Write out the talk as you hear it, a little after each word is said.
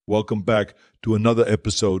Welcome back to another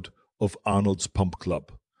episode of Arnold's Pump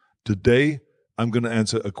Club. Today, I'm going to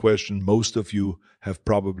answer a question most of you have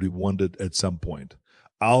probably wondered at some point.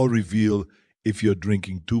 I'll reveal if you're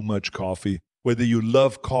drinking too much coffee. Whether you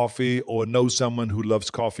love coffee or know someone who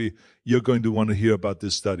loves coffee, you're going to want to hear about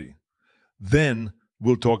this study. Then,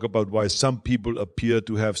 we'll talk about why some people appear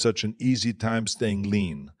to have such an easy time staying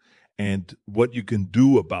lean and what you can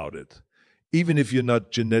do about it, even if you're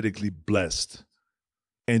not genetically blessed.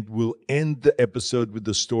 And we'll end the episode with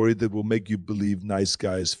a story that will make you believe nice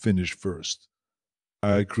guys finish first.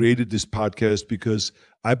 I created this podcast because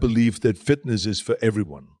I believe that fitness is for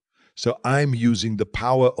everyone. So I'm using the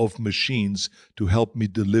power of machines to help me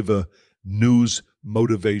deliver news,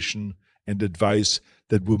 motivation, and advice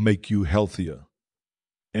that will make you healthier.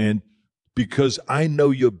 And because I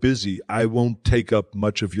know you're busy, I won't take up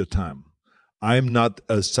much of your time. I'm not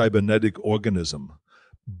a cybernetic organism,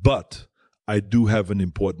 but I do have an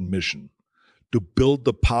important mission: to build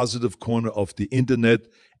the positive corner of the internet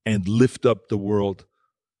and lift up the world.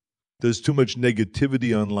 There's too much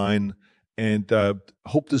negativity online, and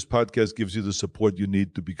hope this podcast gives you the support you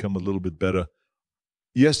need to become a little bit better.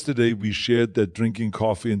 Yesterday, we shared that drinking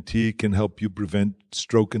coffee and tea can help you prevent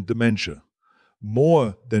stroke and dementia.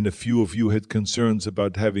 More than a few of you had concerns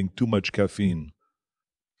about having too much caffeine.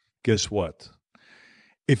 Guess what?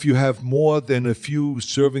 If you have more than a few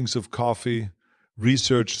servings of coffee,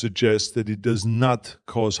 research suggests that it does not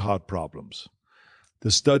cause heart problems.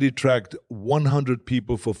 The study tracked 100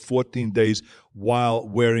 people for 14 days while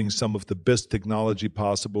wearing some of the best technology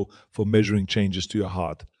possible for measuring changes to your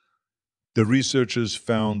heart. The researchers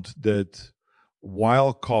found that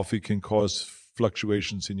while coffee can cause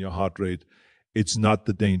fluctuations in your heart rate, it's not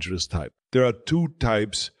the dangerous type. There are two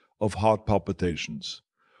types of heart palpitations.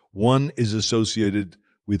 One is associated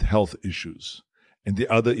with health issues, and the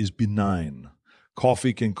other is benign.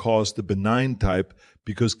 Coffee can cause the benign type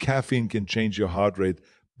because caffeine can change your heart rate,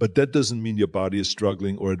 but that doesn't mean your body is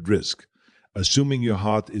struggling or at risk, assuming your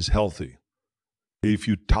heart is healthy. If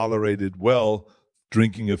you tolerate it well,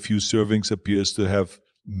 drinking a few servings appears to have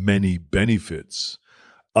many benefits.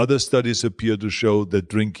 Other studies appear to show that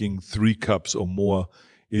drinking 3 cups or more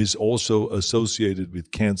is also associated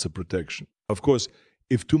with cancer protection. Of course,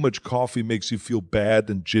 if too much coffee makes you feel bad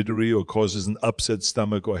and jittery or causes an upset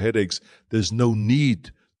stomach or headaches, there's no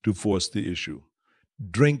need to force the issue.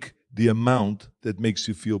 Drink the amount that makes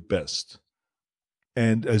you feel best.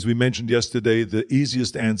 And as we mentioned yesterday, the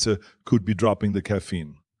easiest answer could be dropping the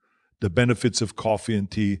caffeine. The benefits of coffee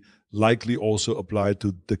and tea likely also apply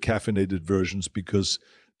to the caffeinated versions because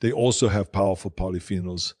they also have powerful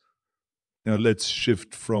polyphenols. Now let's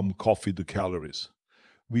shift from coffee to calories.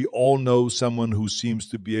 We all know someone who seems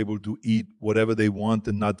to be able to eat whatever they want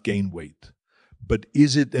and not gain weight. But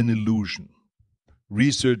is it an illusion?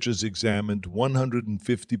 Researchers examined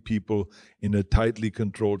 150 people in a tightly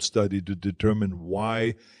controlled study to determine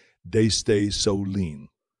why they stay so lean.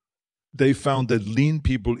 They found that lean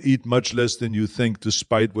people eat much less than you think,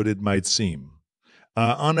 despite what it might seem.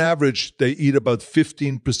 On average, they eat about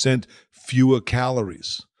 15% fewer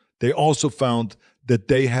calories. They also found that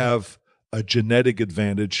they have a genetic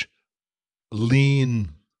advantage.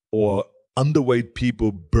 Lean or underweight people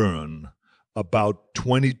burn about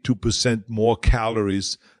 22% more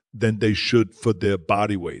calories than they should for their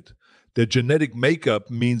body weight. Their genetic makeup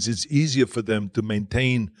means it's easier for them to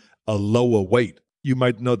maintain a lower weight. You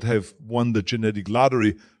might not have won the genetic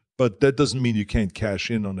lottery, but that doesn't mean you can't cash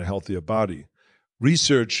in on a healthier body.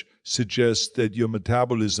 Research suggests that your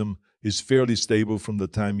metabolism is fairly stable from the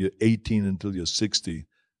time you're 18 until you're 60.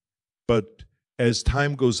 But as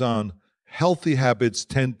time goes on, healthy habits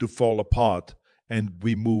tend to fall apart and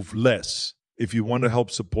we move less. If you want to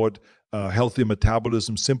help support healthy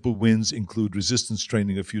metabolism, simple wins include resistance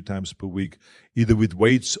training a few times per week, either with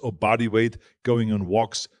weights or body weight, going on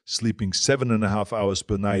walks, sleeping 7.5 hours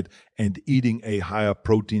per night, and eating a higher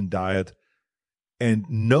protein diet. And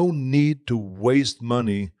no need to waste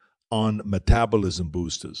money on metabolism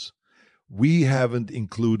boosters. We haven't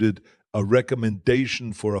included a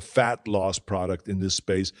recommendation for a fat loss product in this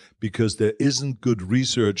space because there isn't good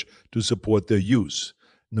research to support their use,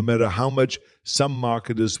 no matter how much some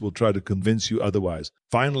marketers will try to convince you otherwise.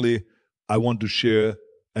 Finally, I want to share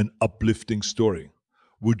an uplifting story.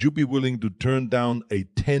 Would you be willing to turn down a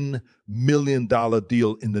 $10 million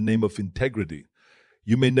deal in the name of integrity?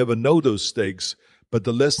 You may never know those stakes, but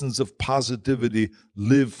the lessons of positivity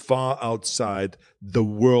live far outside the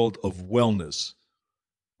world of wellness.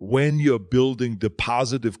 When you're building the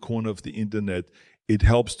positive corner of the internet, it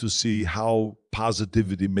helps to see how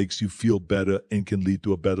positivity makes you feel better and can lead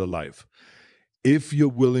to a better life. If you're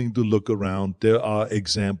willing to look around, there are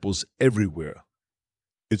examples everywhere.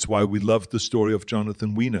 It's why we love the story of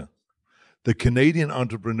Jonathan Wiener. The Canadian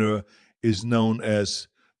entrepreneur is known as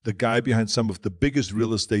the guy behind some of the biggest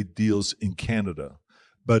real estate deals in Canada.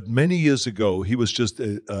 But many years ago, he was just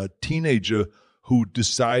a teenager who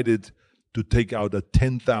decided to take out a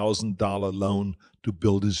 $10,000 loan to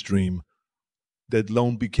build his dream. That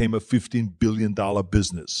loan became a $15 billion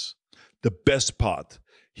business. The best part,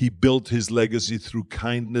 he built his legacy through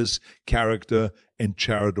kindness, character, and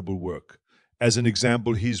charitable work. As an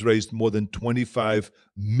example, he's raised more than $25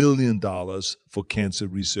 million for cancer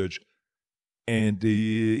research, and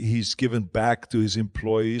he's given back to his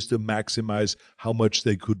employees to maximize how much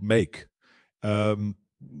they could make.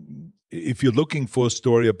 If you're looking for a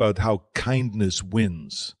story about how kindness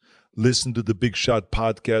wins, listen to the Big Shot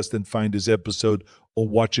podcast and find his episode, or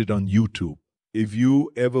watch it on YouTube. If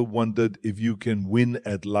you ever wondered if you can win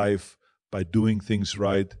at life by doing things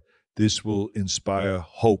right, this will inspire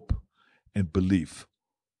hope and belief.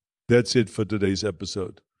 That's it for today's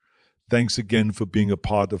episode. Thanks again for being a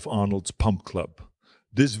part of Arnold's Pump Club.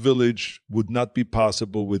 This village would not be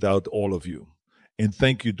possible without all of you. And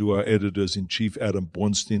thank you to our editors-in-chief, Adam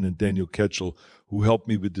Bornstein and Daniel Ketchel, who helped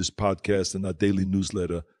me with this podcast and our daily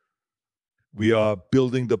newsletter. We are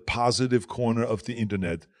building the positive corner of the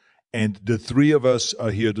internet, and the three of us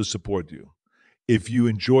are here to support you. If you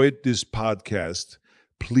enjoyed this podcast,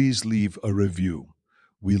 please leave a review.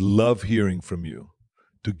 We love hearing from you.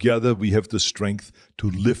 Together, we have the strength to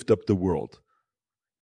lift up the world.